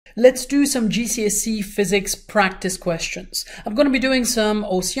Let's do some GCSE Physics practice questions. I'm going to be doing some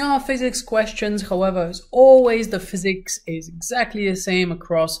OCR Physics questions. However, as always, the physics is exactly the same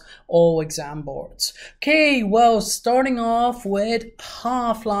across all exam boards. Okay, well, starting off with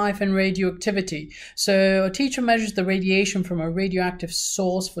half-life and radioactivity. So a teacher measures the radiation from a radioactive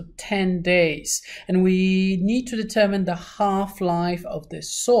source for 10 days, and we need to determine the half-life of this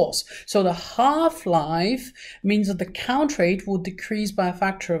source. So the half-life means that the count rate will decrease by a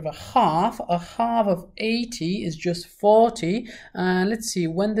factor of a half of 80 is just 40. Let's see,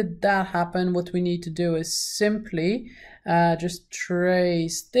 when did that happen? What we need to do is simply just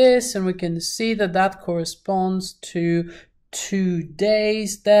trace this, and we can see that that corresponds to 2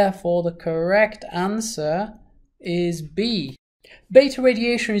 days. Therefore, the correct answer is B. Beta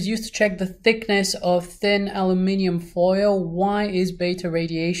radiation is used to check the thickness of thin aluminium foil. Why is beta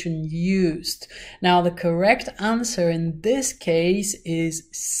radiation used? Now, the correct answer in this case is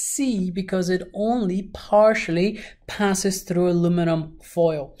C, because it only partially passes through aluminum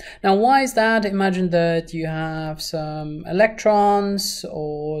foil. Now, why is that? Imagine that you have some electrons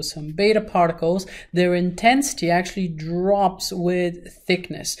or some beta particles. Their intensity actually drops with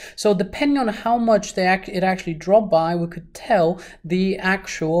thickness. So depending on how much it actually dropped by, we could tell the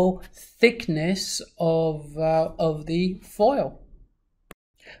actual thickness of the foil.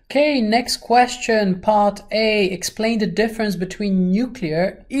 Okay, next question, part A. Explain the difference between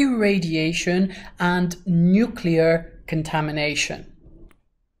nuclear irradiation and nuclear contamination.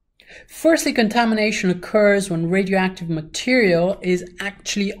 Firstly, contamination occurs when radioactive material is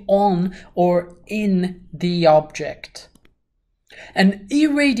actually on or in the object. And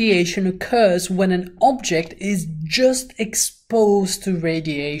irradiation occurs when an object is just exposed to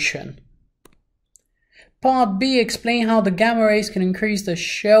radiation. Part B, explain how the gamma rays can increase the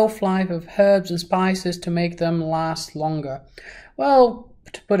shelf life of herbs and spices to make them last longer. Well,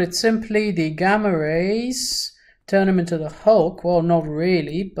 to put it simply, the gamma rays turn them into the Hulk. Well, not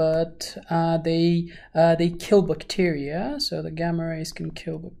really, but they kill bacteria. So the gamma rays can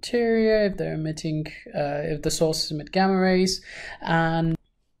kill bacteria if they're emitting, if the sources emit gamma rays, and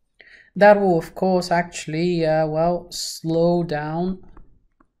that will, of course, actually slow down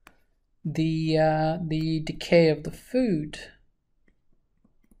the decay of the food.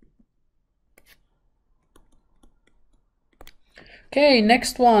 Okay,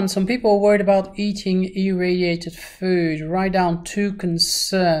 next one. Some people are worried about eating irradiated food. Write down 2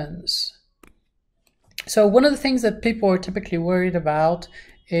 concerns. So one of the things that people are typically worried about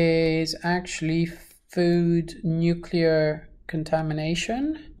is actually food nuclear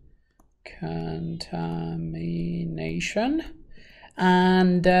contamination.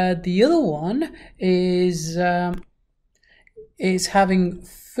 And the other one is having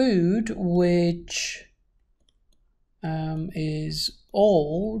food which is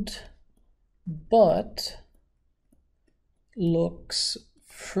old but looks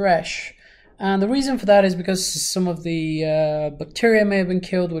fresh. And the reason for that is because some of the bacteria may have been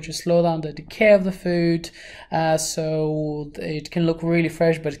killed, which will slow down the decay of the food. So it can look really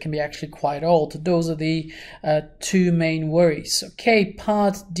fresh, but it can be actually quite old. Those are the 2 main worries. Okay,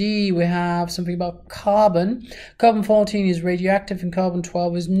 part D, we have something about carbon. Carbon-14 is radioactive and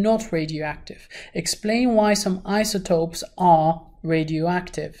carbon-12 is not radioactive. Explain why some isotopes are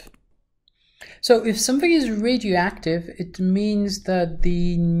radioactive. So if something is radioactive, it means that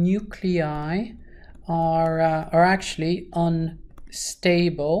the nuclei are actually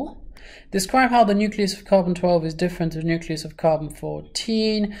unstable. Describe how the nucleus of carbon-12 is different to the nucleus of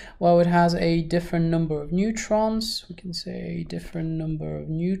carbon-14. Well, it has a different number of neutrons. We can say a different number of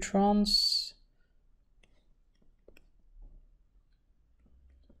neutrons.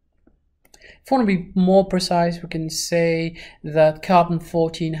 If we want to be more precise, we can say that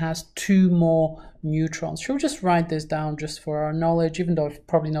carbon-14 has 2 more neutrons. Should we just write this down just for our knowledge, even though it's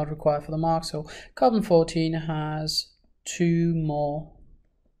probably not required for the mark? So carbon-14 has 2 more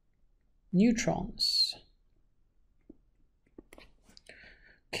neutrons.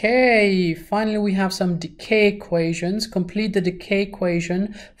 Okay, finally we have some decay equations. Complete the decay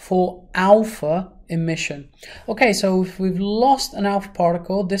equation for alpha emission. Okay, so if we've lost an alpha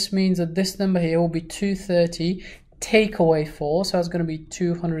particle, this means that this number here will be 230 take away 4, so it's going to be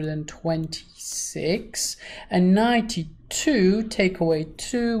 226, and 92 take away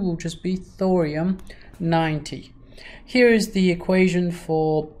 2 will just be thorium 90. Here is the equation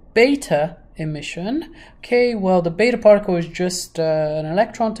for beta emission. Okay, well, the beta particle is just an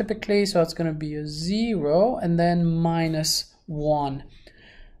electron typically, so it's going to be a 0 and then -1.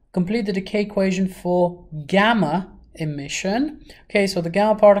 Complete the decay equation for gamma emission. Okay, so the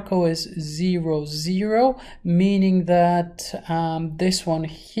gamma particle is 0, 0, meaning that this one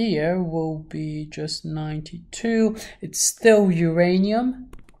here will be just 92. It's still uranium.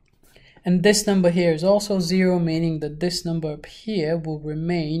 And this number here is also 0, meaning that this number up here will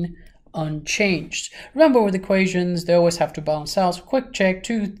remain unchanged. Remember, with equations, they always have to balance out. So quick check: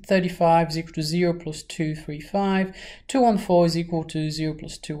 235 is equal to 0 plus 235, 214 is equal to 0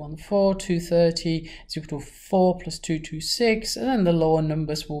 plus 214, 230 is equal to 4 plus 226, and then the lower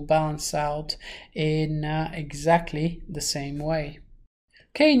numbers will balance out in exactly the same way.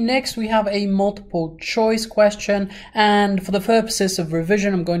 Okay, next we have a multiple choice question, and for the purposes of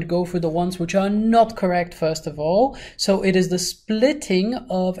revision, I'm going to go through the ones which are not correct first of all. So it is the splitting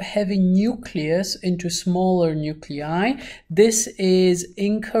of heavy nucleus into smaller nuclei. This is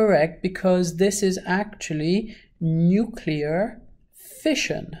incorrect because this is actually nuclear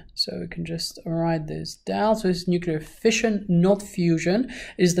fission. So we can just write this down. So it's nuclear fission, not fusion.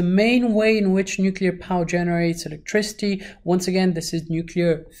 It is the main way in which nuclear power generates electricity. Once again, this is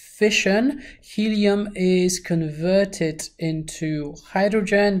nuclear fission. Helium is converted into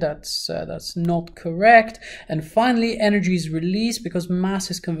hydrogen. That's not correct. And finally, energy is released because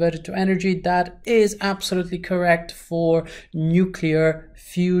mass is converted to energy. That is absolutely correct for nuclear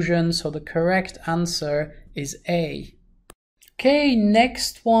fusion. So the correct answer is A. Okay,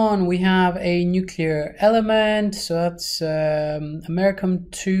 next one, we have a nuclear element. So that's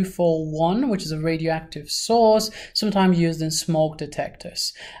americium-241, which is a radioactive source, sometimes used in smoke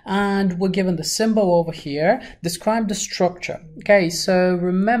detectors. And we're given the symbol over here. Describe the structure. Okay, so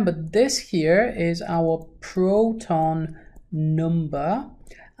remember, this here is our proton number,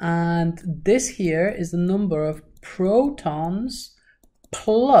 and this here is the number of protons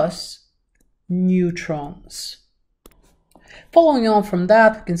plus neutrons. Following on from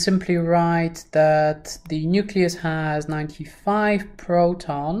that, we can simply write that the nucleus has 95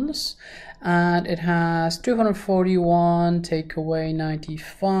 protons and it has 241, take away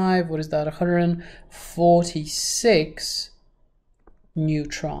 95, what is that, 146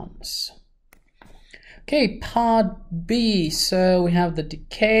 neutrons. Okay, part B, so we have the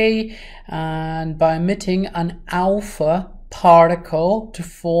decay, and by emitting an alpha particle to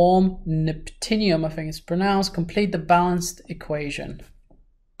form neptunium, I think it's pronounced, complete the balanced equation.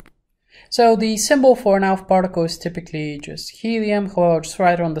 So the symbol for an alpha particle is typically just helium. However, just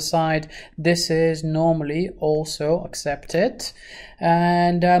write it on the side, this is normally also accepted.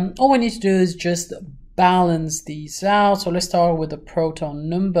 And all we need to do is just balance these out. So let's start with the proton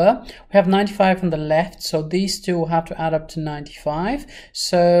number. We have 95 on the left, so these two will have to add up to 95.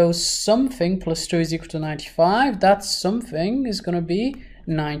 So something plus 2 is equal to 95. That something is going to be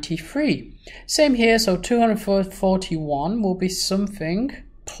 93. Same here, so 241 will be something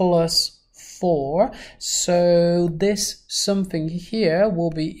plus 4. So this something here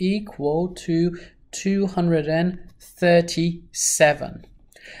will be equal to 237.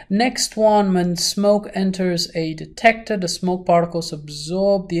 Next one, when smoke enters a detector, the smoke particles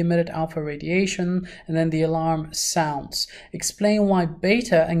absorb the emitted alpha radiation and then the alarm sounds. Explain why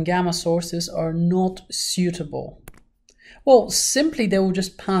beta and gamma sources are not suitable. Well, simply they will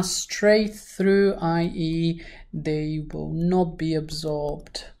just pass straight through, i.e. they will not be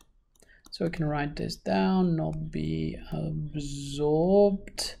absorbed. So we can write this down, not be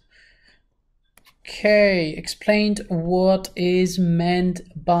absorbed. Okay, explained what is meant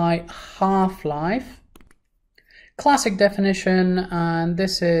by half-life. Classic definition, and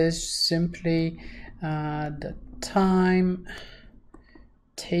this is simply the time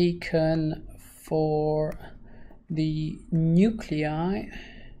taken for the nuclei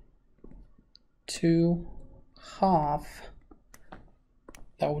to half.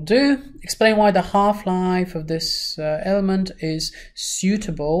 That will do. Explain why the half-life of this element is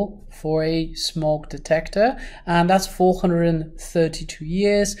suitable for a smoke detector, and that's 432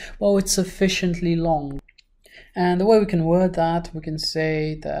 years. Well, it's sufficiently long. And the way we can word that, we can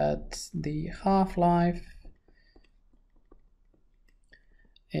say that the half-life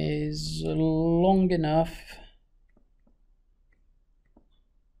is long enough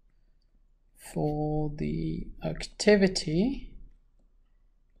for the activity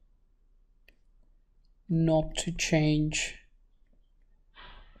not to change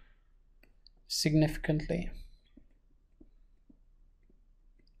significantly.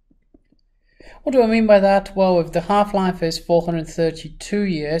 What do I mean by that? Well, if the half-life is 432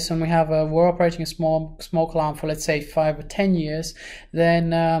 years and we're operating a small cloud for, let's say, 5 or 10 years,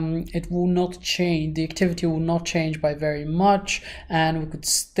 then it will not change. The activity will not change by very much, and we could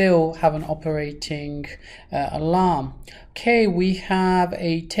still have an operating alarm. Okay, we have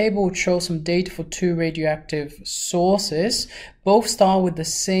a table which shows some data for 2 radioactive sources. Both start with the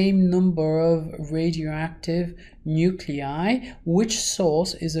same number of radioactive nuclei. Which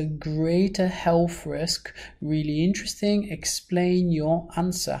source is a greater health risk? Really interesting. Explain your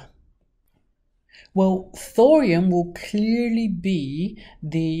answer. Well, thorium will clearly be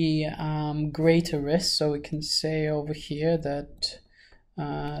the greater risk. So we can say over here that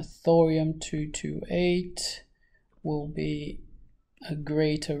thorium-228 will be a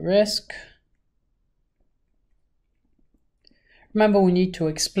greater risk. Remember, we need to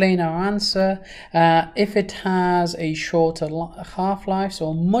explain our answer. If it has a shorter half-life, so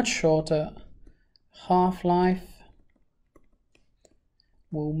a much shorter half-life,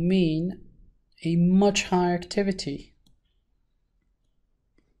 will mean a much higher activity.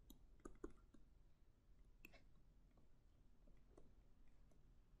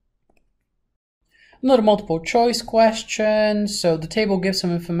 Another multiple choice question. So the table gives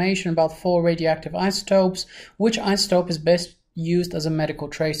some information about 4 radioactive isotopes. Which isotope is best used as a medical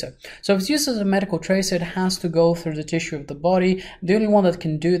tracer? So if it's used as a medical tracer, it has to go through the tissue of the body. The only one that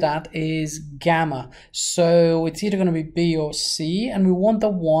can do that is gamma. So it's either going to be B or C, and we want the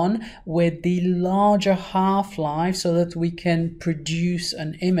one with the larger half-life so that we can produce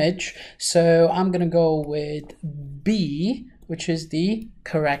an image. So I'm going to go with B, which is the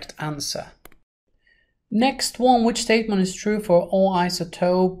correct answer. Next one, which statement is true for all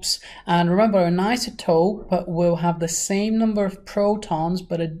isotopes? And remember, an isotope will have the same number of protons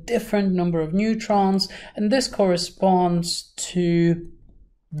but a different number of neutrons, and this corresponds to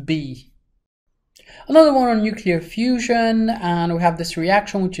B. Another one on nuclear fusion, and we have this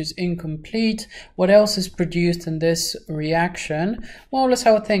reaction which is incomplete. What else is produced in this reaction? Well, let's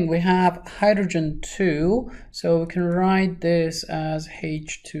have a think. We have hydrogen 2, so we can write this as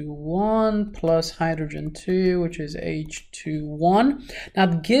H21 plus hydrogen 2, which is H21.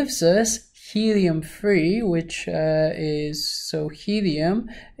 Now it gives us helium 3, which helium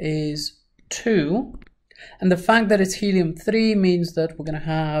is 2. And the fact that it's helium 3 means that we're going to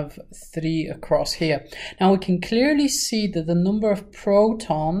have 3 across here. Now we can clearly see that the number of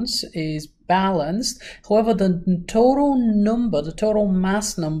protons is balanced. However, the total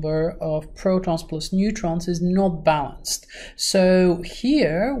mass number of protons plus neutrons is not balanced. So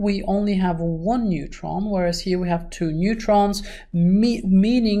here we only have 1 neutron, whereas here we have 2 neutrons,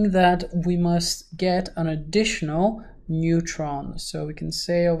 meaning that we must get an additional neutron. So we can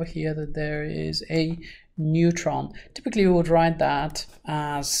say over here that there is a neutron. Typically we would write that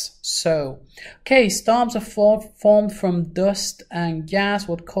as so. Okay, stars are formed from dust and gas.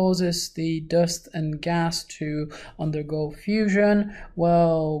 What causes the dust and gas to undergo fusion?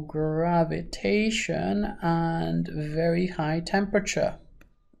 Well, gravitation and very high temperature.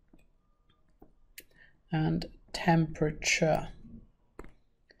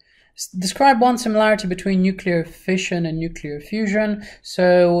 Describe one similarity between nuclear fission and nuclear fusion.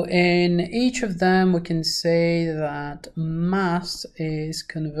 So in each of them we can say that mass is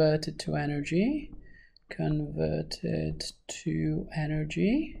converted to energy.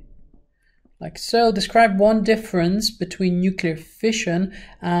 Like so. Describe one difference between nuclear fission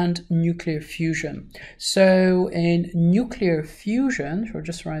and nuclear fusion. So in nuclear fusion, so I'll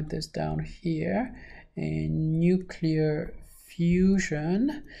just write this down here. In nuclear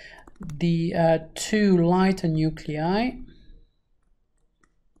fusion, the 2 lighter nuclei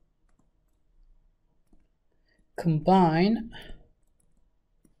combine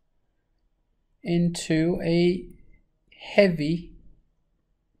into a heavy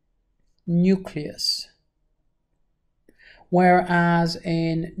nucleus, whereas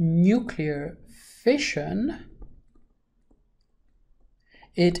in nuclear fission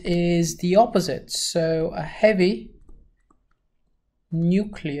it is the opposite. So a heavy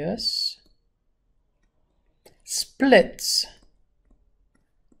nucleus splits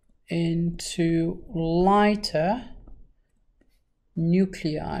into lighter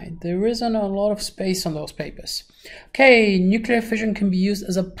nuclei. There isn't a lot of space on those papers. Okay, nuclear fission can be used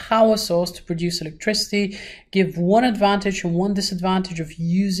as a power source to produce electricity. Give one advantage and one disadvantage of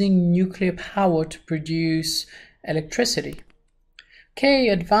using nuclear power to produce electricity. Okay,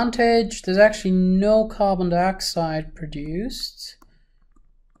 advantage, there's actually no carbon dioxide produced.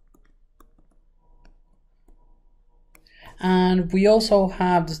 And we also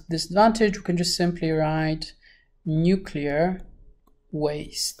have this disadvantage. We can just simply write nuclear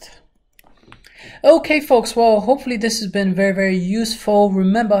waste. Okay, folks, well, hopefully this has been very, very useful.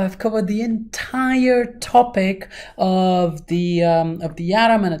 Remember, I've covered the entire topic of the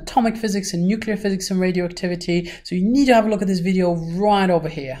atom and atomic physics and nuclear physics and radioactivity. So you need to have a look at this video right over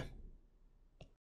here.